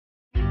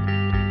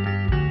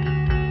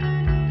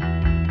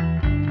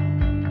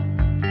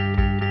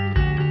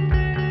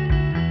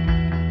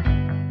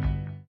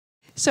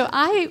So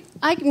I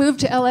moved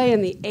to LA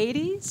in the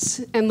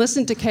 80s and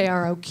listened to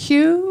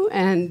KROQ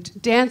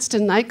and danced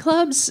in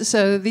nightclubs.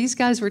 So these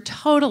guys were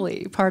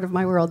totally part of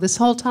my world this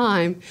whole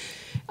time.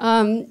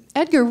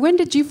 Edgar, when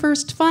did you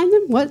first find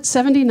them? What,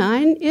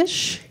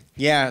 79-ish?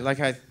 Yeah, like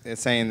I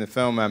say in the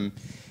film,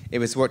 it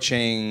was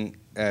watching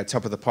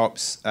Top of the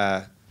Pops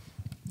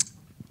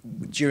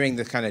during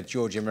the kind of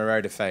Georgia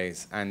Moroder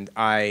phase. And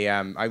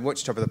I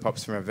watched Top of the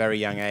Pops from a very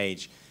young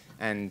age.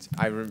 And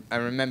I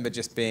remember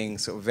just being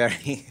sort of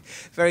very,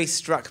 very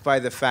struck by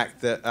the fact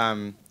that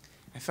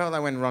I felt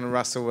like when Ron and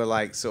Russell were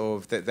like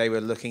sort of that they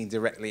were looking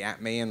directly at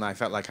me, and I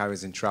felt like I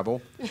was in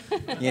trouble,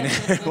 you know,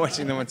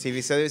 watching them on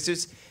TV. So it was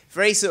just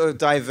very sort of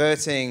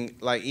diverting,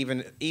 like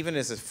even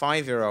as a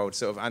 5-year-old,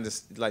 sort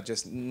of like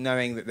just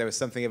knowing that there was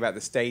something about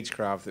the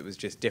stagecraft that was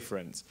just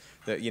different.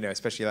 That, you know,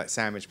 especially like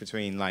sandwiched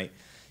between like,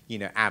 you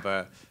know,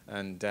 ABBA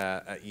and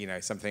you know,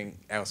 something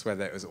else where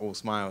it was all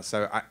smiles.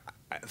 So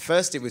at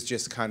first, it was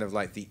just kind of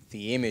like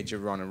the image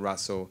of Ron and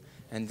Russell,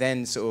 and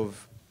then sort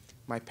of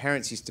my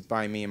parents used to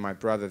buy me and my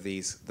brother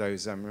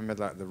those remember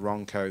like the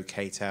Ronco,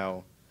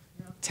 K-Tel,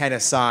 Ten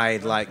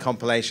Aside like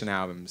compilation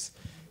albums.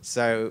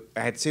 So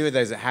I had 2 of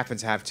those that happened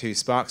to have 2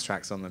 Sparks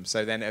tracks on them.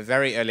 So then at a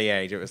very early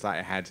age, it was like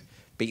I had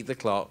Beat the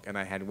Clock and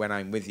I had When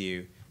I'm With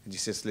You, and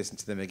just listen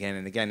to them again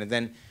and again. And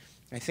then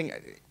I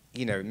think,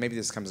 you know, maybe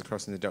this comes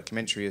across in the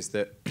documentary, is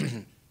that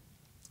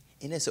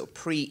in a sort of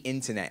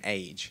pre-internet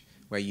age,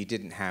 where you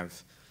didn't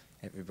have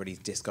everybody's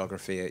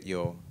discography at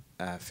your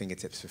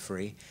fingertips for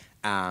free,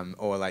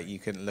 or like you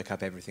couldn't look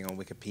up everything on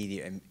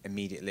Wikipedia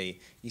immediately.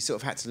 You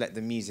sort of had to let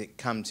the music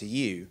come to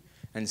you.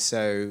 And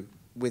so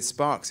with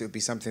Sparks, it would be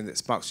something that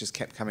Sparks just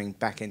kept coming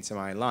back into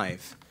my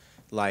life,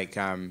 like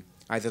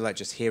either like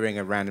just hearing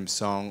a random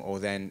song, or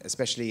then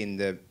especially in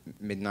the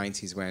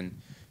mid-90s when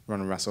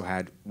Ron and Russell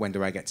had When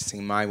Do I Get to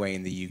Sing My Way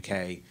in the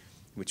UK,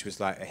 which was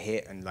like a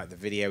hit, and like the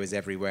video was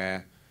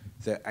everywhere.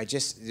 That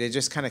they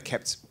just kind of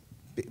kept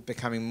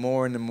becoming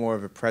more and more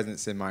of a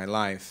presence in my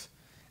life.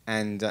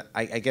 And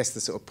I guess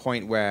the sort of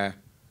point where,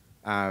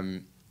 I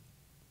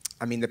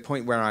mean, the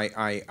point where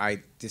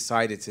I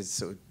decided to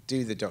sort of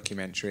do the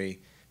documentary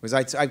was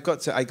I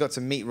got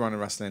to meet Ron and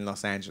Russell in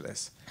Los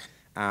Angeles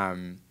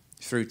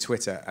through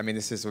Twitter. I mean,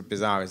 this is what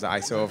bizarre, is that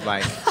I sort of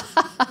like...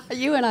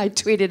 You and I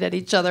tweeted at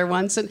each other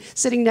once, and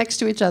sitting next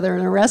to each other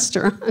in a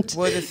restaurant.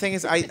 Well, the thing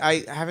is,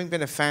 I having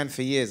been a fan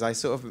for years, I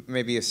sort of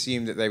maybe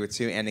assumed that they were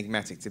too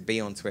enigmatic to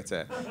be on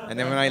Twitter. And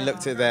then when I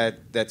looked at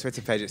their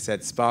Twitter page, it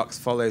said, Sparks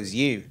follows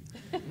you.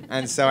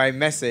 And so I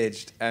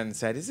messaged and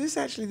said, is this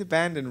actually the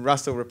band? And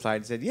Russell replied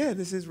and said, yeah,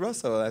 this is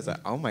Russell. I was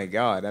like, oh my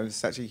God, I'm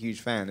such a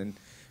huge fan. And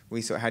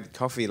we sort of had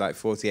coffee like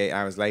 48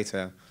 hours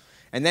later.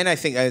 And then I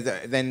think,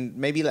 then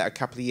maybe like a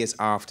couple of years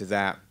after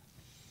that,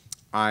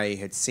 I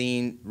had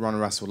seen Ron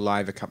and Russell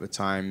live a couple of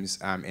times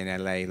in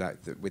LA, like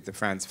with the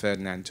Franz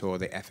Ferdinand tour,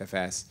 the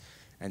FFS.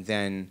 And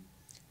then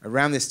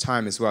around this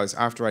time as well, as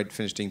after I'd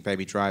finished doing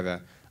Baby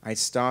Driver, I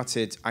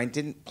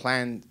didn't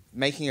plan,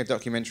 making a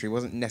documentary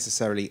wasn't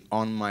necessarily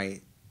on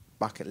my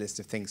bucket list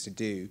of things to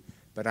do,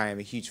 but I am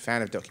a huge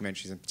fan of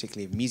documentaries, and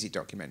particularly of music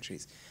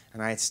documentaries.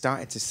 And I had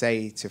started to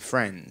say to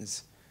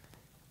friends,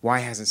 why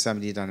hasn't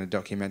somebody done a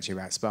documentary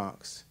about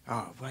Sparks?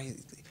 Oh, why,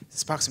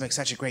 Sparks make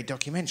such a great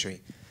documentary.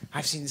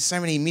 I've seen so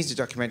many music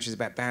documentaries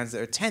about bands that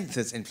are a tenth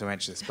as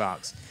influential as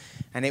Sparks.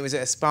 And it was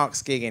at a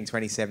Sparks gig in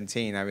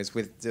 2017. I was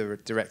with the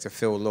director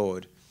Phil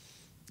Lord,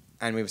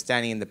 and we were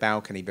standing in the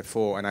balcony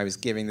before, and I was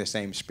giving the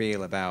same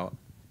spiel about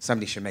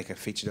somebody should make a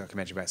feature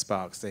documentary about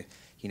Sparks.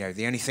 You know,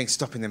 the only thing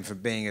stopping them from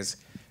being as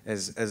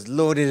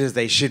lauded as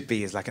they should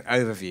be is like an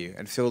overview.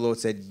 And Phil Lord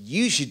said,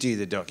 you should do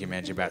the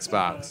documentary about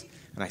Sparks.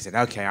 And I said,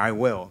 okay, I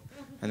will.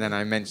 And then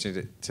I mentioned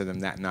it to them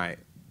that night.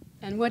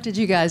 And what did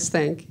you guys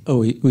think? Oh,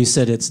 we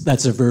said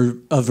that's a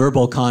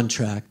verbal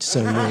contract,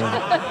 so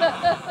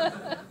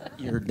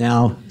you're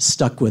now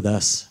stuck with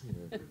us.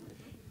 You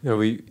know,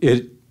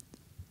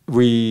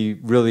 we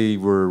really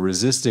were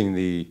resisting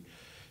the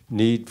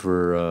need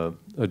for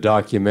a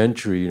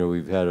documentary. You know,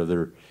 we've had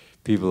other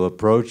people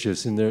approach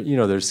us, and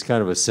there's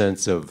kind of a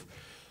sense of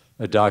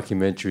a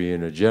documentary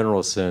in a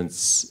general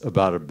sense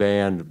about a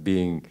band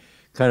being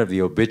kind of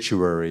the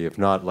obituary, if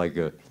not like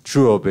a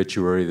true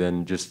obituary,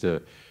 then just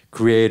a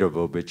creative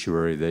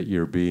obituary, that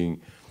you're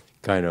being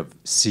kind of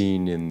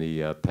seen in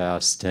the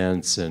past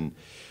tense. And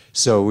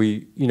so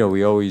we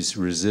always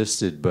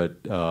resisted, but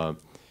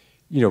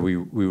we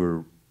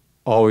were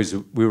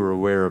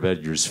aware of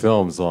Edgar's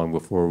films long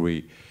before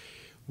we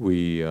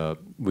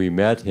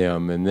met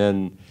him. And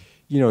then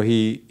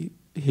he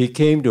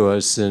came to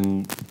us,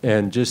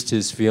 and just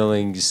his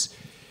feelings,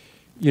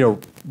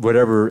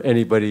 whatever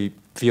anybody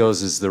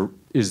feels is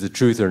the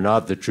truth or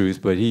not the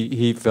truth, but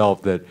he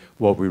felt that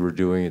what we were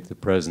doing at the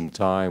present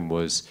time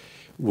was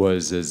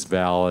as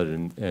valid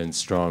and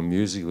strong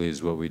musically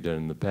as what we'd done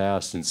in the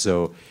past. And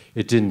so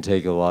it didn't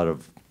take a lot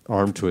of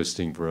arm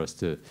twisting for us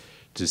to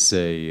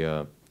say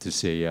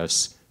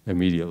yes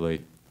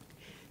immediately.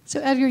 So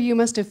Edgar, you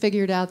must have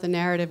figured out the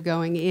narrative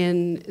going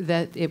in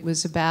that it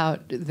was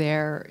about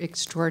their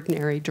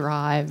extraordinary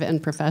drive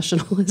and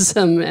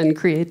professionalism and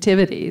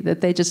creativity,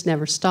 that they just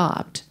never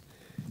stopped.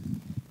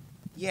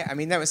 Yeah, I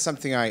mean, that was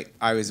something I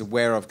was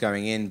aware of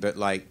going in, but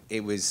like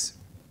it was,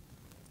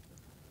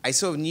 I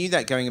sort of knew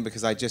that going in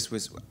because I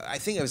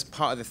think it was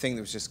part of the thing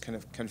that was just kind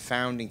of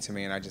confounding to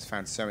me and I just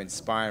found so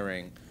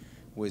inspiring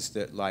was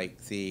that like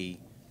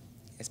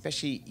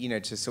especially, you know,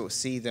 to sort of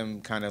see them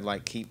kind of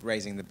like keep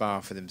raising the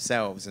bar for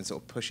themselves and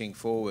sort of pushing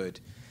forward.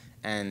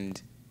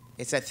 And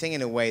it's that thing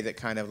in a way that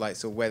kind of like,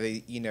 sort of whether,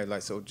 you know,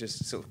 like sort of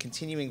just sort of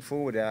continuing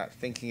forward,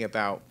 thinking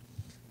about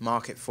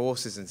market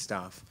forces and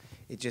stuff,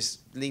 it just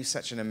leaves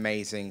such an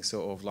amazing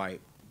sort of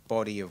like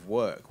body of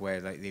work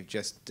where like they've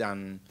just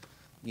done,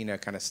 you know,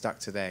 kind of stuck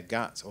to their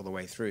guts all the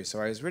way through.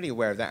 So I was really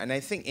aware of that. And I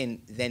think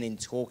in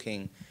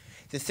talking,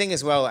 the thing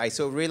as well, I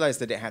sort of realized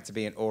that it had to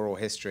be an oral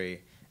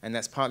history. And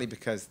that's partly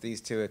because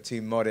these two are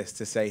too modest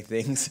to say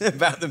things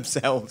about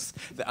themselves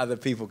that other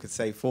people could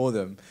say for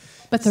them.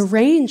 But the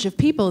range of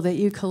people that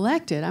you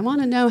collected, I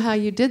want to know how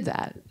you did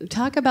that.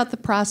 Talk about the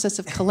process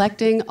of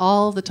collecting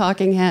all the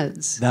talking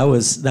heads. That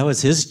was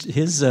his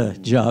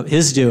job,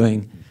 his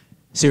doing.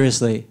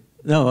 Seriously,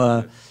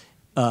 no.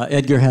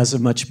 Edgar has a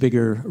much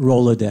bigger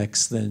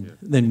Rolodex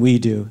than we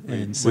do,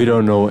 and so we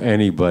don't know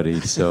anybody.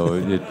 So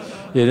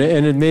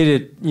it made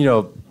it, you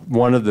know,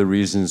 one of the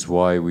reasons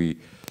why we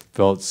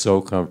felt so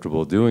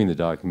comfortable doing the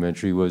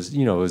documentary was,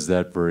 you know, was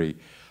that very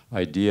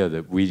idea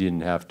that we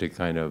didn't have to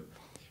kind of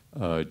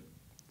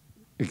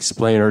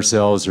explain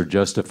ourselves or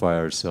justify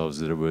ourselves,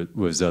 that it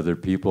was other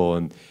people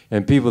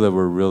and people that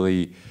were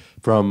really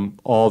from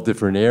all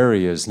different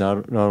areas,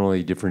 not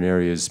only different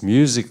areas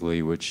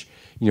musically, which,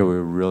 you know,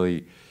 were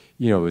really,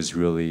 you know, it was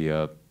really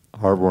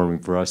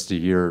heartwarming for us to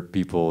hear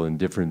people in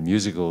different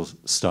musical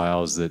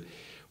styles that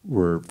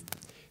were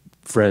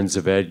friends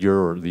of Edgar,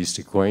 or at least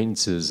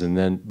acquaintances, and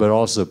then, but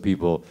also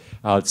people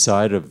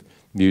outside of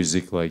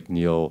music like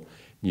Neil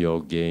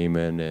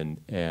Gaiman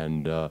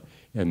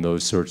and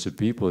those sorts of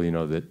people. You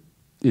know, that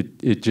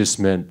it just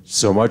meant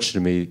so much to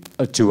me,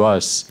 to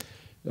us.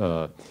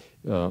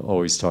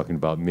 Always talking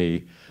about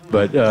me,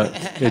 but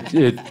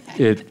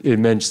it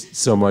meant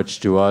so much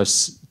to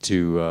us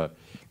to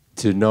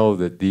know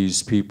that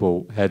these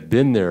people had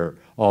been there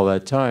all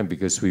that time,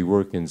 because we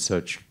work in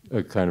such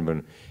a kind of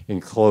an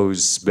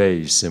enclosed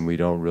space and we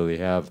don't really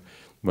have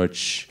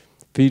much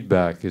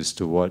feedback as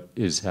to what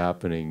is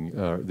happening,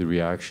 the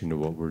reaction to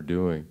what we're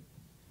doing.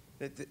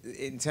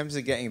 In terms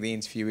of getting the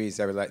interviewees,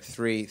 there were like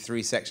three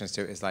sections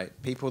to it. It's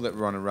like people that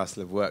Ron and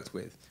Russell have worked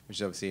with, which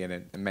is obviously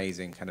an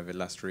amazing kind of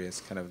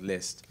illustrious kind of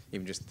list,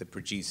 even just the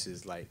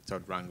producers like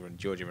Todd Rundgren,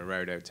 Giorgio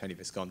Moroder, Tony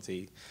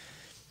Visconti.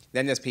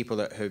 Then there's people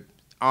that have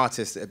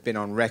artists that have been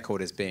on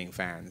record as being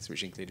fans,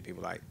 which included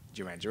people like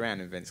Duran Duran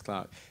and Vince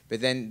Clarke.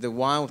 But then the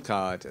wild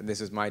card, and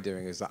this was my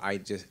doing, is that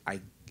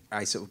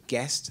I sort of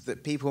guessed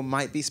that people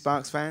might be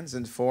Sparks fans,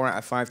 and 4 out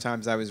of 5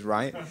 times I was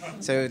right.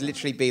 So it would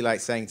literally be like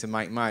saying to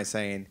Mike Myers,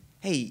 saying,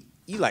 "Hey,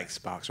 you like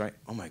Sparks, right?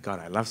 Oh my God,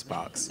 I love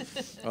Sparks."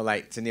 Or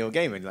like to Neil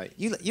Gaiman, like,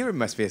 you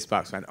must be a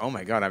Sparks fan. Oh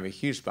my God, I'm a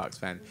huge Sparks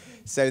fan.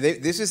 So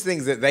this was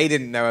things that they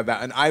didn't know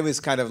about, and I was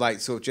kind of like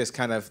sort of just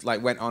kind of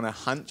like went on a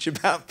hunch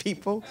about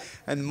people,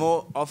 and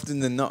more often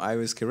than not, I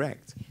was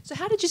correct. So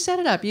how did you set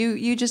it up?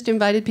 You just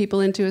invited people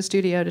into a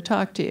studio to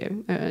talk to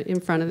you in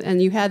front of,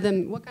 and you had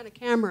them. What kind of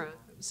camera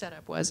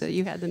setup was it?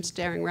 You had them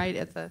staring right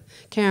at the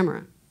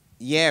camera.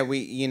 Yeah,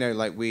 you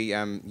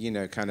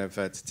know, kind of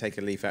to take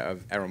a leaf out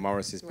of Errol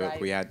Morris's book, Right.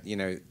 we had, you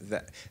know,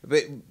 that.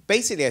 But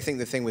basically, I think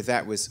the thing with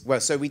that was, well,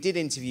 so we did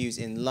interviews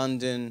in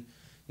London,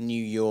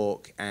 New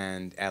York,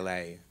 and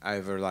LA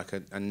over like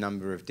a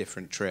number of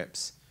different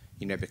trips,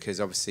 you know,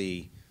 because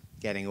obviously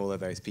getting all of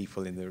those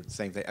people in the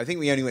same place. I think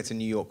we only went to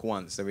New York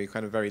once, so we were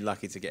kind of very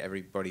lucky to get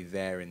everybody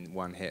there in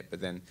one hit. But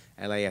then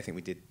LA, I think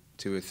we did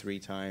 2 or 3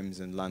 times,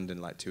 and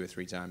London like 2 or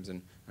 3 times,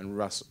 and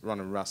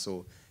Ron and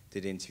Russell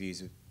did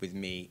interviews with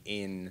me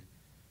in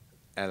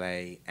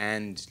LA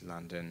and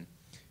London.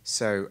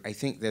 So I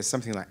think there's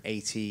something like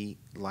 80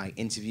 like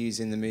interviews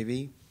in the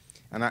movie.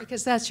 And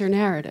Because that's your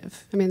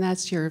narrative. I mean,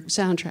 that's your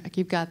soundtrack.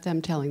 You've got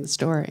them telling the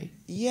story.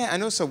 Yeah,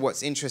 and also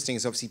what's interesting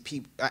is obviously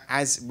people,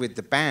 as with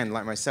the band,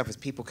 like myself, is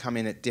people come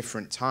in at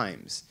different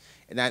times.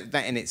 And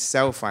that in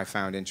itself I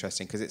found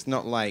interesting, because it's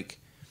not like,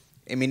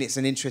 I mean, it's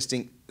an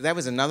interesting, that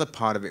was another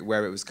part of it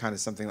where it was kind of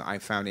something that I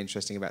found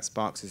interesting about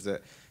Sparks, is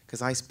that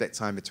because I split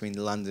time between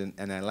London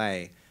and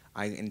LA,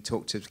 and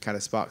talked to kind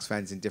of Sparks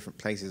fans in different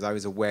places, I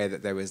was aware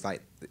that there was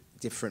like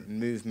different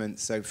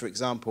movements. So for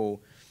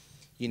example,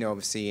 you know,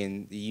 obviously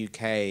in the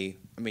UK,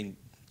 I mean,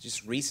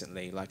 just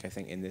recently, like I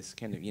think in this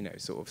kind of, you know,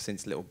 sort of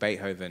since Little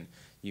Beethoven,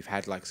 you've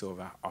had like sort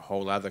of a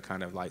whole other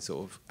kind of like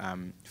sort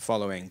of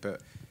following.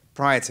 But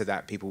prior to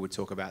that, people would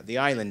talk about the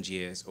Island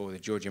Years or the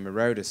Giorgio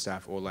Moroder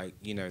stuff, or like,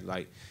 you know,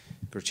 like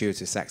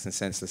Gratuitous Saxon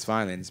Senseless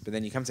Violins. But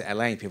then you come to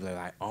LA and people are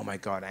like, oh my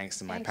God,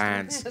 Angst in My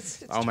Pants.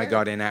 Yes, oh my true.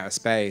 God, In Outer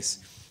Space.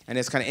 And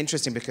it's kind of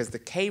interesting because the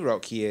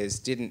K-Rock years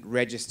didn't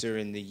register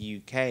in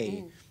the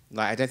UK.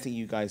 Like, I don't think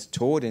you guys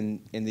toured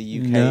in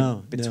the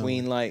UK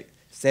between like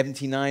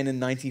 79 and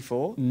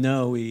 94?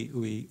 No,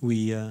 we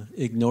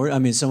ignored. I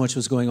mean, so much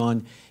was going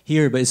on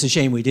here, but it's a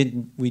shame we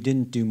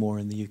didn't do more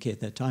in the UK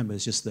at that time. But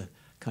it's just the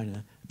kind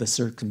of the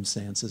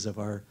circumstances of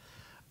our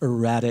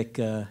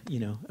erratic, our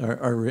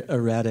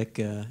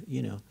erratic,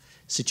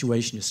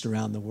 situation just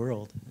around the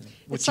world.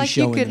 It's like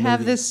you could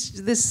have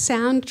this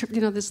sound,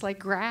 this like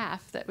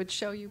graph that would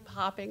show you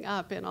popping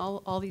up in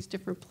all these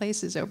different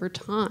places over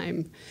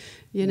time.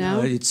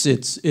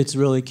 It's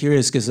really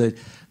curious because the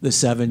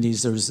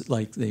 70s, there was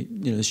like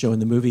the show in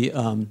the movie.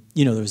 There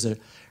was a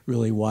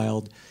really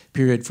wild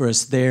period for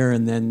us there,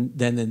 and then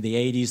in the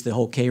 80s, the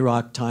whole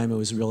K-Rock time, it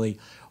was really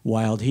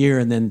wild here,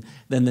 and then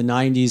the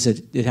 90s,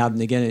 it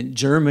happened again in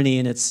Germany,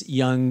 and it's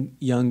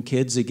young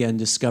kids again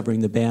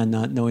discovering the band,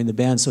 not knowing the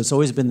band. So it's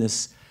always been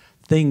this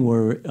thing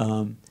where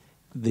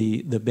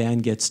the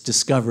band gets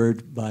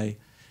discovered by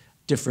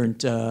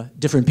different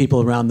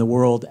people around the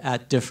world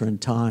at different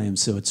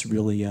times. So it's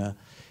really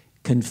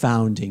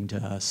confounding to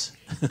us.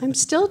 I'm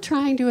still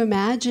trying to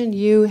imagine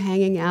you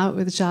hanging out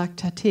with Jacques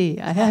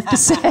Tati, I have to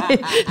say.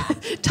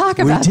 Talk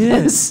about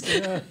this.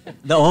 Yeah.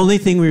 The only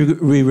thing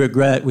we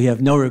regret, we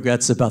have no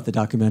regrets about the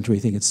documentary. I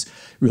think it's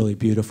really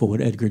beautiful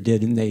what Edgar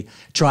did. And they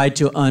tried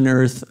to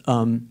unearth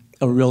a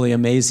really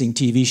amazing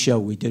TV show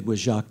we did with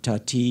Jacques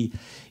Tati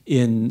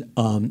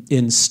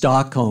in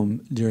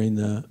Stockholm during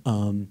the,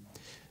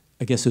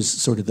 I guess it was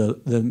sort of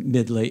the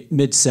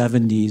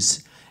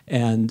mid-70s.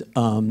 And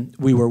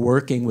we were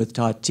working with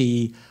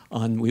Tati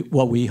on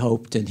what we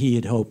hoped and he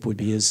had hoped would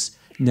be his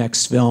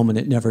next film, and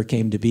it never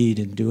came to be. He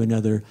didn't do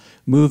another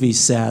movie,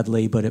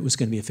 sadly, but it was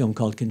going to be a film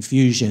called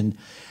Confusion,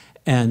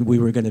 and we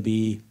were going to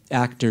be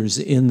actors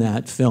in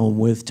that film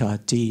with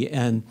Tati.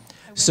 And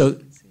so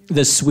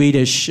the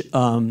Swedish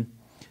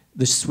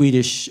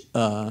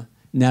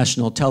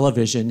national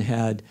television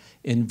had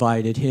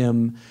invited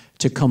him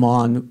to come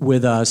on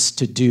with us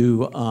to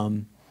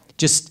do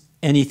just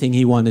anything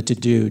he wanted to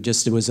do.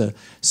 Just it was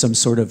some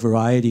sort of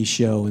variety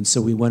show, and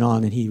so we went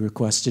on, and he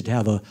requested to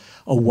have a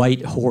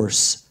white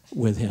horse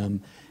with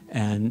him,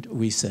 and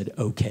we said,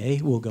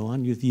 okay, we'll go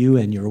on with you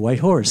and your white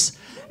horse.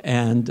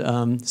 And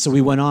so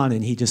we went on,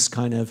 and he just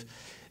kind of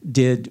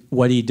did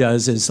what he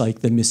does as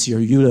like the Monsieur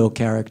Hulot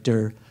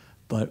character,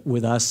 but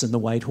with us and the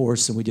white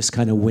horse, and we just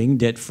kind of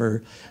winged it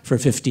for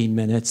 15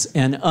 minutes.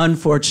 And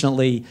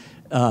unfortunately,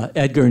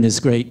 Edgar and his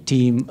great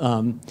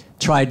team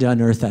tried to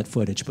unearth that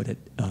footage, but it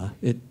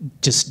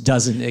just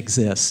doesn't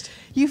exist.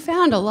 You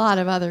found a lot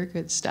of other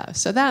good stuff,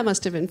 so that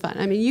must have been fun.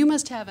 I mean, you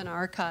must have an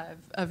archive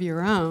of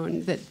your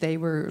own that they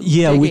were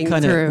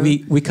digging through.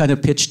 We kind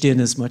of pitched in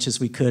as much as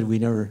we could.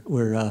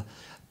 We're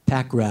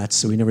pack rats,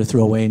 so we never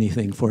threw away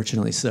anything,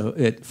 fortunately. So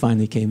it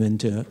finally came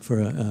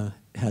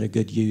had a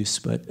good use.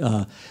 But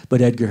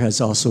Edgar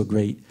has also a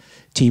great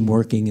team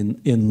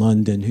working in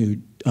London who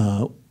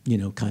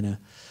kind of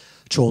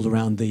trolled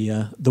around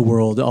the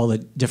world, all the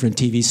different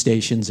TV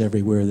stations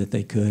everywhere that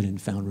they could, and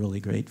found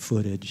really great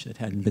footage that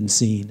hadn't been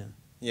seen.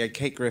 Yeah,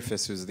 Kate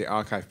Griffiths was the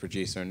archive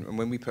producer, and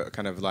when we put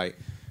a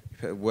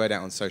word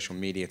out on social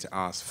media to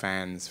ask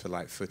fans for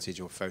like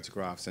footage or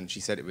photographs, and she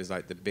said it was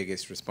like the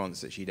biggest response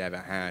that she'd ever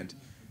had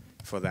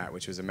for that,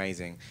 which was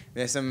amazing.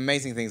 There's some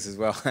amazing things as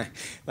well,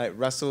 like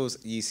Russell's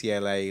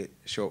UCLA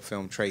short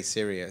film Très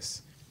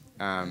Serious.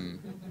 Très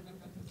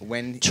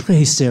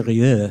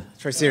sérieux.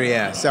 Très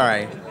sérieux,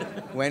 sorry.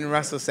 When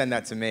Russell sent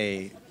that to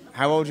me,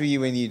 how old were you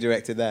when you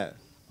directed that?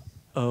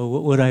 Oh,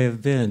 what would I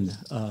have been?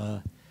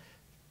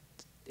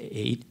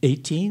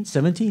 18,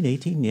 17,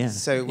 18, yeah.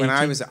 So when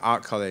 18. I was at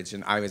art college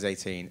and I was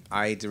 18,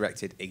 I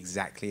directed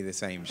exactly the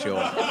same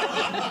short.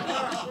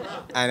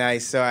 And I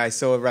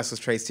saw Russell's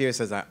Très Serious.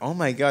 I was like, oh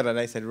my God. And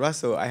I said,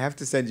 Russell, I have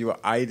to send you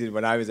what I did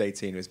when I was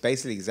 18. It was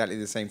basically exactly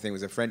the same thing. It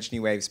was a French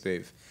New Wave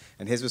spoof.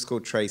 And his was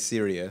called Très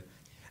Sérieux.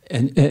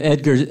 And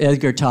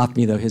Edgar topped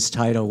me, though. His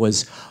title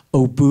was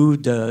Au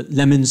bout de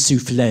lemon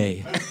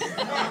soufflé.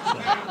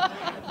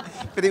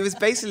 But it was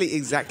basically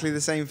exactly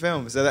the same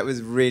film. So that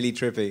was really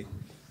trippy.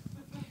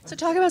 So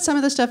talk about some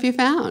of the stuff you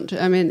found.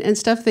 I mean, and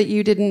stuff that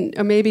you didn't,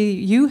 or maybe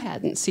you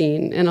hadn't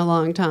seen in a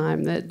long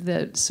time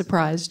that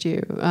surprised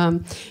you.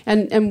 And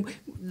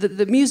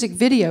the music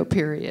video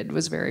period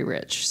was very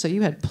rich, so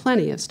you had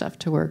plenty of stuff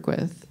to work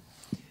with.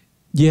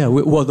 Yeah,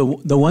 well,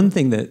 the one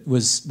thing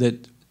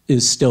that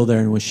is still there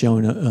and was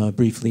shown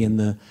briefly in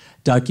the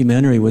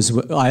documentary was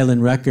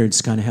Island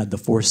Records kind of had the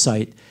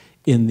foresight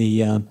in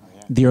the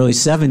early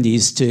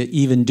 70s to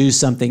even do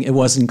something. It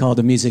wasn't called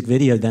a music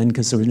video then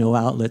because there were no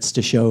outlets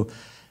to show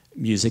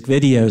music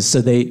videos.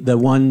 So the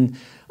one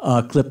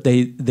clip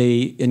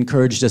they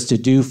encouraged us to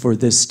do for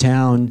this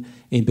town,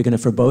 in beginning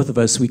for both of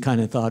us, we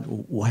kind of thought,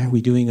 why are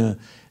we doing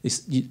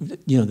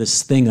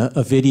this thing,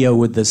 a video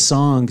with the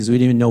song? Because we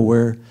didn't even know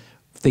where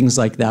things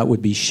like that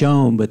would be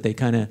shown. But they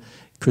kind of,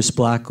 Chris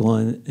Blackwell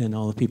and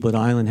all the people at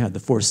Island had the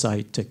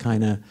foresight to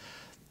kind of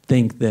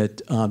think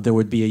that there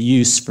would be a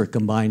use for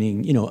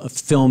combining,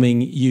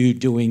 filming you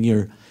doing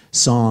your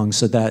song.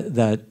 So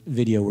that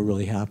video, we're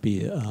really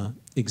happy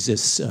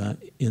exists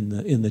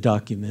in the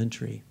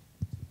documentary.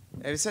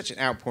 It was such an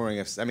outpouring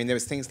of. I mean, there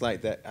was things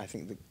like that. I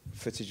think the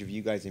footage of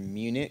you guys in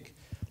Munich,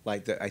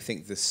 like I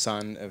think the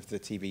son of the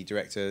TV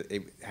director,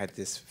 it had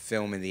this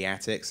film in the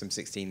attic, some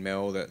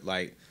 16mm that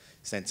like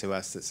sent to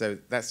us. So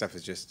that stuff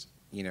is just,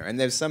 you know. And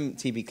there's some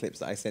TV clips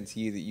that I sent to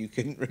you that you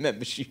couldn't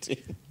remember shooting.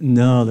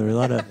 No, there were a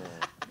lot of.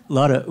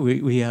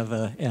 We have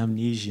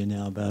amnesia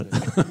now about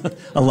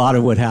a lot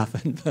of what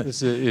happened.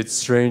 It's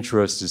strange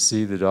for us to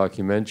see the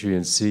documentary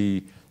and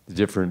see the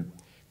different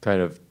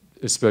kind of,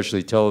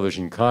 especially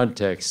television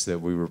contexts that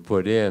we were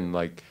put in,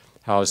 like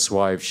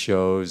housewife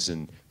shows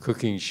and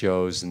cooking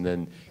shows, and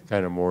then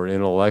kind of more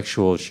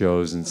intellectual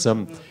shows, and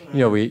some, you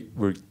know, we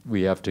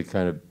have to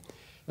kind of,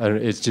 I don't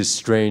know, it's just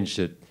strange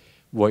that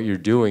what you're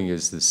doing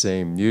is the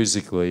same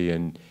musically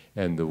and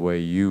the way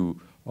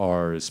you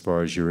are as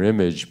far as your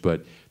image,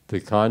 but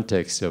the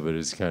context of it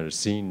is kind of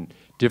seen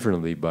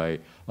differently by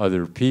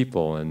other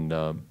people, and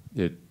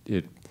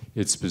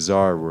it's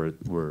bizarre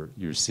where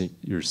you're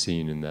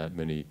seen in that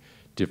many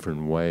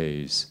different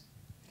ways.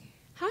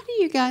 How do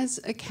you guys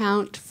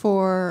account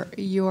for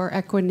your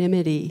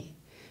equanimity?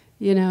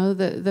 You know,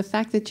 the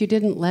fact that you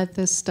didn't let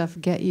this stuff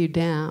get you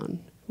down.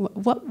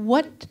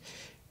 What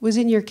was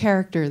in your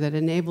character that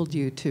enabled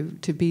you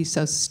to be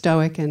so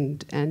stoic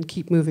and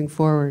keep moving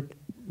forward?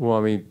 Well,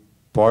 I mean,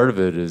 part of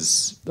it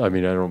is, I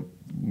mean, I don't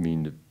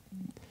mean to,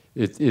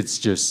 it's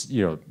just,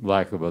 you know,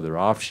 lack of other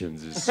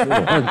options is one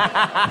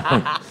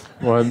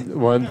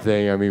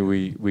thing. I mean,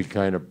 we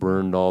kind of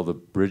burned all the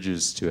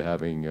bridges to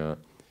having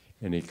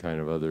any kind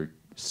of other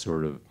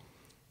sort of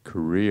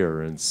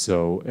career, and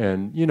so,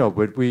 and you know,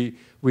 but we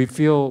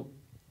feel,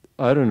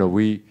 I don't know,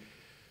 we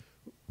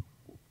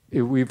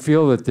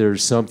feel that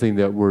there's something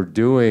that we're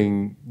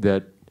doing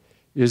that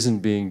isn't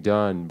being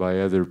done by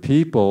other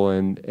people,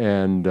 and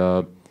in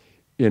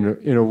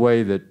a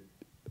way that,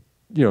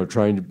 you know,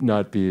 trying to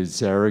not be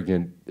as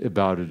arrogant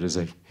about it as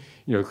I,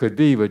 you know, could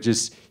be, but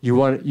just you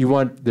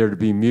want there to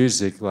be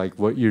music like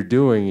what you're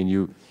doing,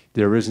 and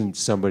there isn't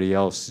somebody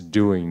else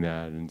doing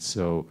that, and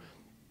so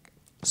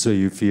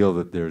you feel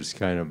that there's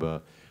kind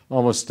of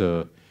almost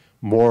a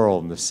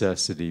moral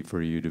necessity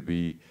for you to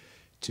be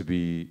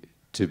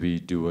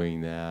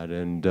doing that,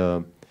 and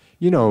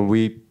you know,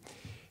 it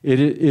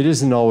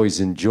isn't always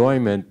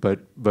enjoyment, but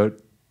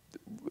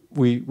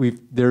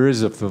there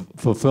is a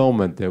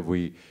fulfillment that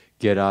we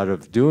get out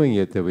of doing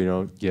it that we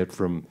don't get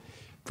from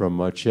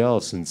much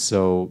else, and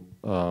so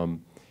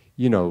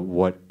you know,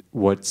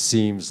 what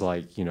seems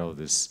like, you know,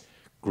 this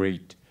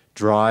great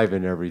drive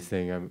and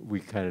everything, I mean,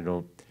 we kind of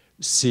don't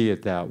see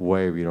it that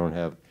way. We don't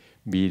have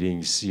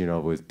meetings, you know,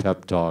 with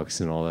pep talks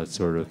and all that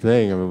sort of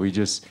thing. I mean, we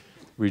just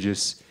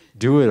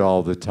do it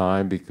all the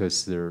time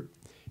because there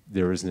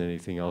isn't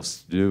anything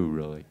else to do,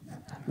 really.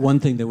 One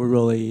thing that we're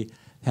really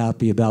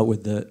happy about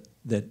with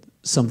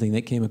something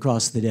that came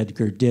across that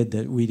Edgar did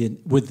that we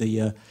didn't, with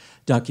the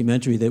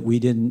documentary, that we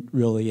didn't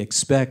really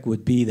expect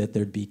would be that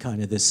there'd be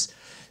kind of this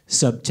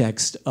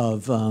subtext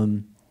of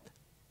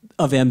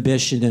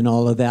ambition and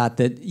all of that,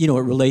 you know,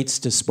 it relates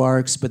to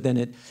Sparks, but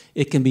then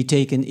it can be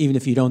taken, even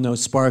if you don't know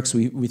Sparks,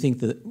 we think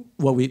that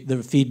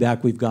the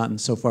feedback we've gotten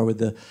so far with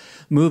the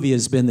movie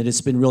has been that it's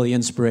been really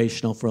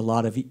inspirational for a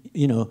lot of,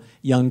 you know,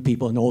 young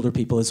people and older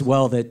people as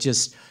well that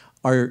just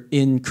are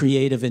in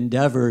creative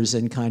endeavors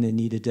and kind of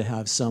needed to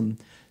have some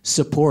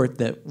support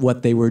that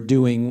what they were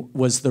doing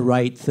was the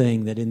right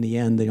thing, that in the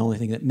end the only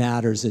thing that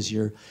matters is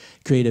your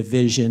creative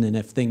vision, and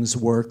if things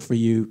work for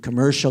you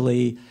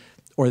commercially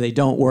or they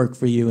don't work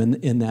for you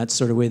in that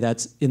sort of way,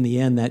 that's, in the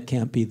end, that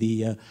can't be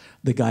the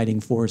guiding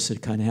force.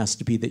 It kind of has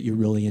to be that you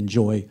really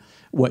enjoy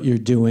what you're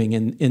doing,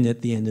 and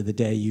at the end of the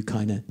day, you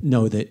kind of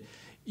know that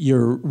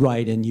you're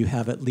right, and you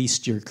have at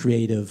least your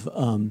creative,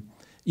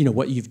 you know,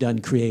 what you've done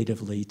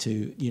creatively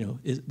to, you know,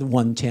 the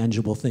one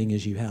tangible thing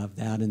is you have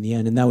that in the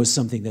end, and that was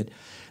something that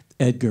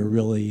Edgar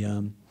really,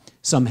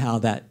 somehow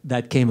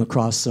that came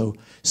across so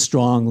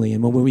strongly.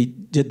 And when we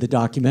did the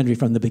documentary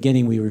from the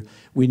beginning,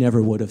 we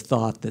never would have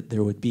thought that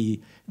there would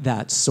be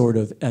that sort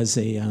of as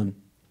a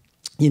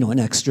you know, an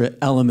extra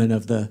element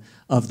of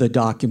the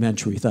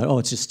documentary. We thought, oh,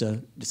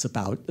 it's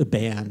about a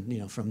band, you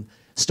know, from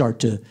start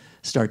to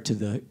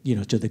the, you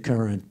know, to the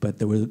current. But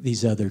there were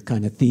these other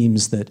kind of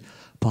themes that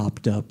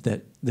popped up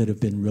that have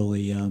been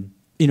really,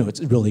 you know,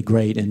 it's really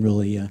great, and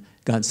really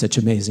gotten such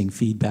amazing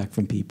feedback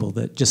from people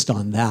that just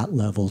on that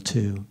level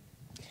too.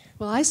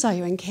 Well, I saw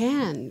you in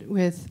Cannes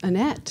with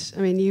Annette. I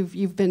mean,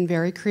 you've been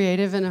very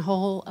creative in a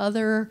whole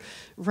other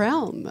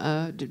realm,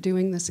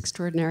 doing this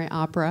extraordinary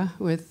opera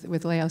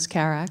with Leos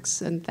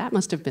Carax, and that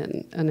must have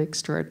been an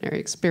extraordinary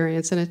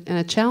experience and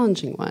a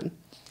challenging one.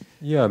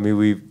 Yeah, I mean,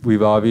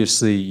 we've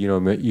obviously, you know,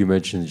 you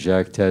mentioned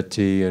Jacques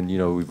Tati, and you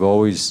know, we've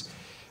always,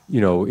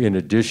 you know, in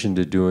addition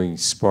to doing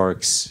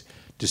Sparks'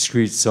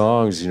 discrete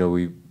songs, you know,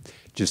 we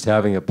just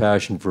having a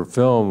passion for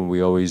film, we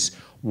always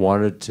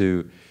wanted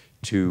to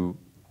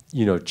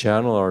you know,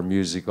 channel our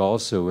music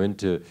also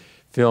into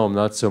film,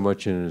 not so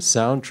much in a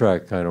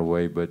soundtrack kind of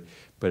way, but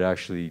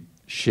actually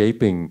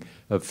shaping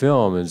a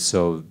film. And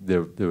so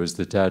there was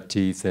the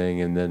Tati thing,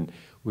 and then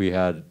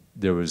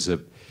there was a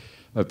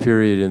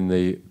period in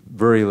the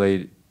very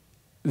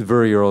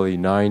early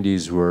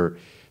 90s where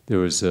there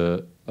was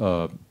a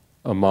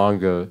a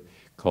manga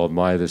called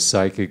My the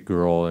Psychic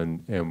Girl,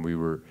 and we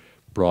were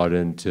brought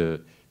in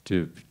to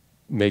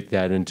make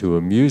that into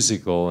a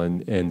musical,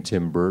 and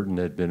Tim Burton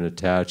had been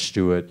attached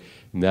to it,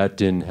 and that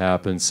didn't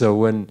happen. So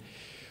when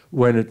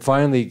it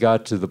finally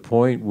got to the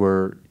point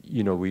where,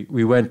 you know,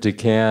 we went to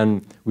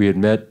Cannes, we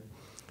had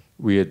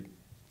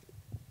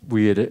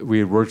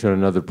worked on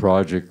another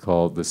project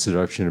called The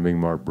Seduction of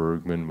Ingmar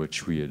Bergman,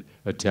 which we had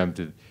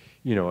attempted,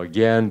 you know,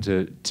 again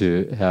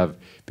to have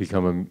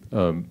become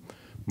a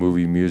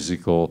movie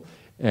musical,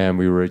 and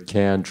we were at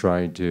Cannes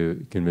trying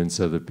to convince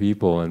other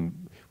people,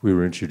 and we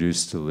were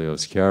introduced to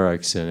Leos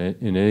Carax, and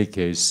in any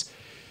case,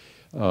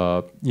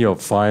 you know,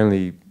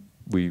 finally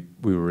we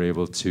were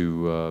able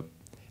to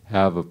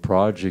have a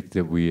project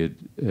that we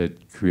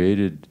had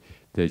created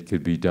that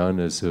could be done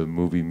as a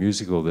movie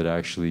musical that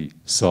actually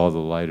saw the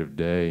light of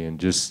day. And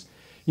just,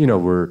 you know,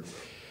 we're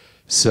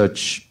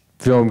such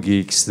film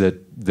geeks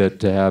that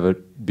to have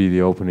it be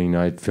the opening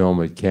night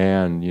film at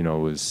Cannes, you know,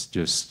 was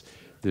just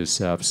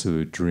this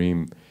absolute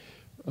dream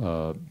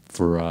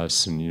for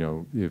us, and, you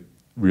know, it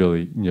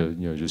really, you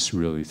know, just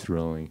really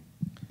thrilling.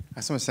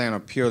 That's what I'm saying on a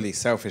purely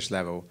selfish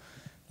level.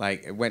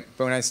 Like, when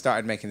I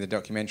started making the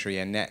documentary,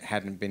 Annette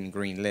hadn't been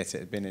greenlit. It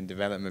had been in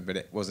development, but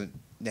it wasn't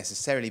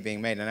necessarily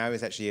being made. And I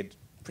was actually had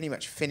pretty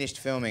much finished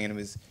filming and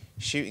was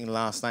shooting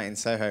last night in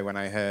Soho when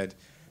I heard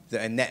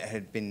that Annette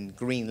had been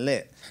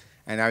greenlit.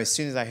 And as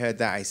soon as I heard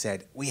that, I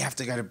said, we have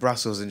to go to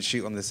Brussels and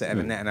shoot on the set of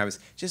Annette. And I was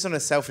just on a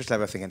selfish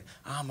level thinking,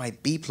 my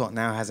B-plot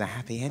now has a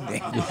happy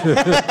ending.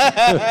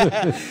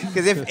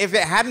 Because if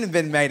it hadn't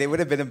been made, it would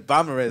have been a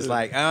bummer. It's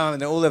like,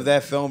 and all of their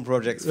film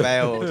projects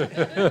failed.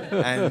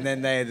 And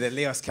then the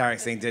Leos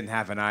Carax thing didn't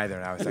happen either.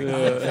 And I was like,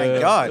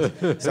 thank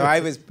God. So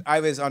I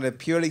was on a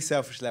purely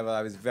selfish level,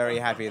 I was very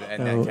happy that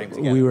Annette came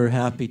together. We were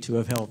happy to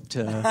have helped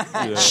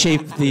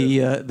shape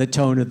the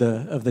tone of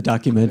the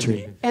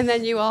documentary. And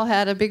then you all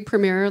had a big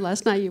premiere last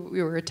night.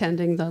 We were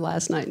attending the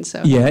last night in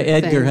Soho. Yeah,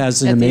 Edgar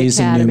has an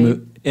amazing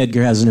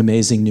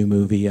new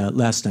movie,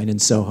 Last Night in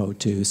Soho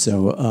too.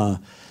 So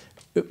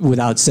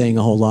without saying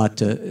a whole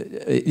lot,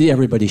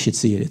 everybody should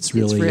see it. It's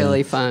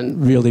really fun.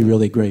 Really,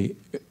 really great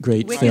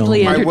Wickedly film.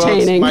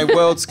 entertaining. My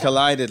worlds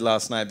collided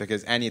last night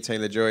because Anya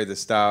Taylor-Joy, the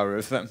star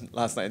of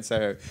Last Night in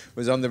Soho,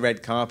 was on the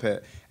red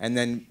carpet, and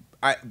then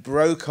I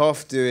broke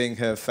off doing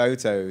her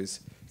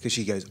photos because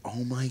she goes,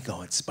 "Oh my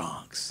God,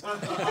 Sparks!"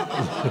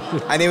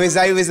 And it was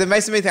the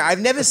most amazing thing.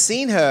 I've never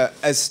seen her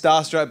as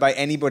starstruck by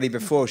anybody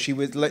before. She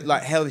was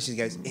like hell. She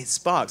goes, "It's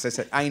Sparks." I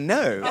said, "I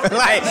know."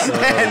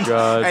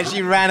 And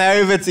she ran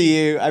over to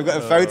you. I've got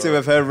a photo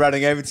of her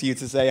running over to you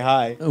to say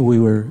hi. We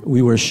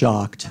were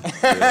shocked.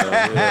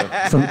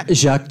 From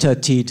Jacques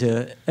Tati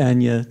to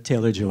Anya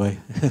Taylor-Joy.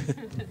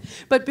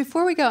 But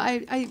before we go,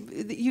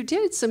 you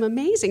did some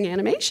amazing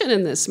animation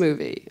in this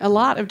movie. A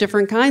lot of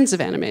different kinds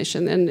of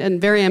animation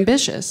and very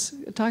ambitious.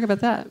 Talk about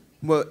that.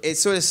 Well, it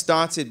sort of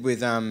started with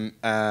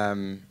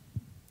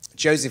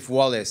Joseph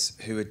Wallace,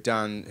 who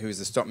was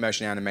a stop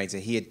motion animator.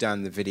 He had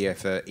done the video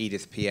for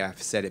Edith Piaf,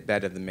 Said It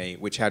Better Than Me,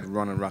 which had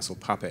Ron and Russell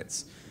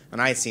puppets.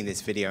 And I had seen this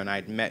video, and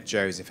I'd met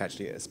Joseph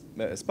actually at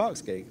a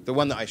Sparks gig. The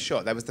one that I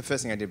shot, that was the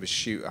first thing I did was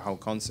shoot a whole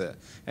concert.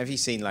 Have you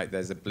seen, like,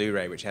 there's a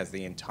Blu-ray which has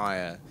the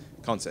entire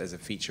concert as a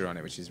feature on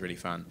it, which is really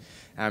fun.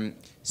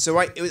 So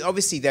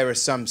obviously there are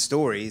some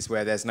stories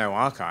where there's no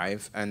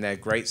archive, and they're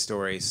great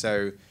stories.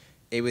 So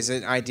it was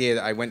an idea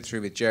that I went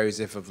through with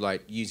Joseph of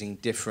like using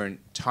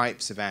different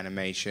types of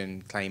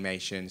animation,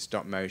 claymation,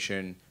 stop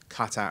motion,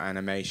 cutout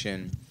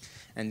animation.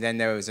 And then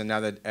there was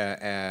another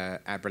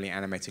brilliant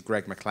animator,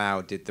 Greg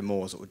McLeod, did the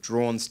more sort of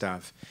drawn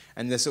stuff.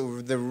 And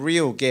the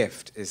real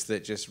gift is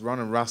that just Ron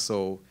and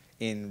Russell,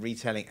 in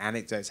retelling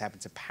anecdotes, happen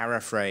to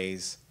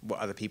paraphrase what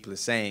other people are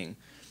saying.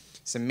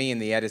 So me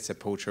and the editor,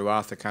 Paul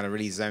True-Arthur, kind of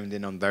really zoned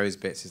in on those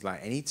bits. It's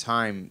like any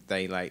time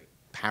they like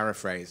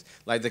paraphrase,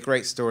 like the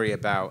great story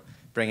about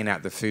bringing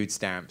out the food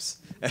stamps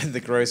at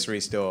the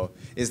grocery store,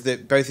 is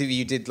that both of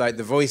you did like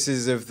the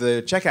voices of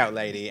the checkout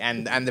lady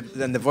and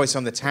the voice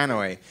on the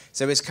tannoy.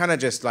 So it's kind of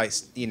just like,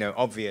 you know,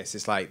 obvious.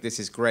 It's like, this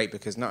is great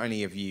because not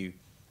only have you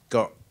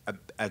got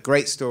a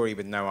great story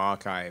with no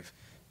archive,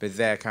 but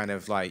they're kind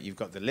of like, you've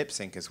got the lip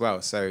sync as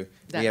well. So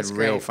we had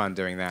real fun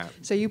doing that.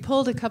 So you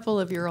pulled a couple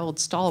of your old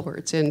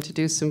stalwarts in to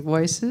do some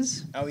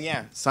voices? Oh,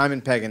 yeah.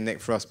 Simon Pegg and Nick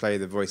Frost play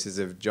the voices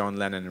of John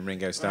Lennon and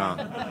Ringo Starr.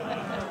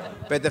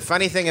 But the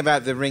funny thing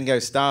about the Ringo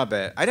Starr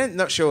bit,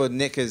 not sure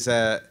Nick is...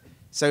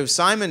 so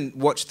Simon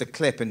watched the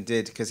clip and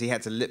did, because he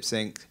had to lip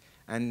sync,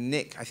 and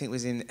Nick, I think,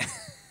 was in...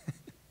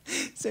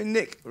 So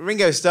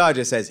Ringo Starr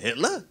just says,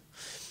 Hitler?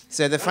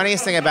 So the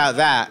funniest thing about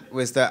that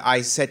was that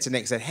I said to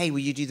Nick, hey, will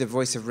you do the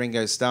voice of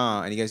Ringo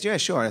Starr? And he goes, yeah,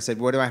 sure. And I said,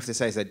 what do I have to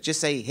say? He said, just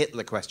say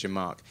Hitler, ?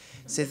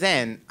 So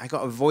then I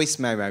got a voice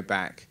memo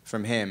back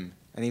from him,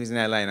 and he was in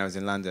LA and I was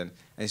in London.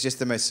 And it's just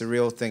the most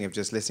surreal thing of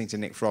just listening to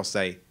Nick Frost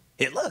say,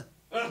 Hitler?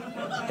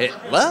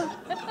 Hitler?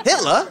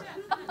 Hitler?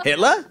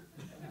 Hitler?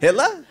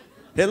 Hitler?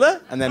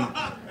 Hitler? And then,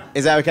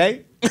 is that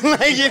okay?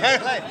 Like, you know,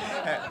 like,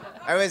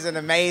 that was an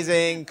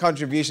amazing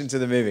contribution to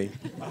the movie.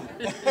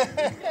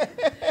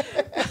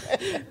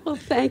 Well,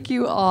 thank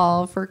you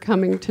all for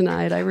coming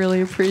tonight. I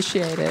really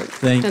appreciate it.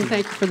 Thank you. And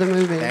thank you for the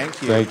movie.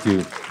 Thank you. Thank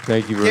you.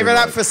 Thank you very much. Give it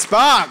up for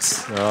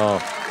Sparks. Oh,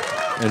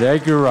 and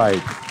Edgar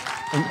Wright.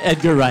 And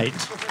Edgar Wright.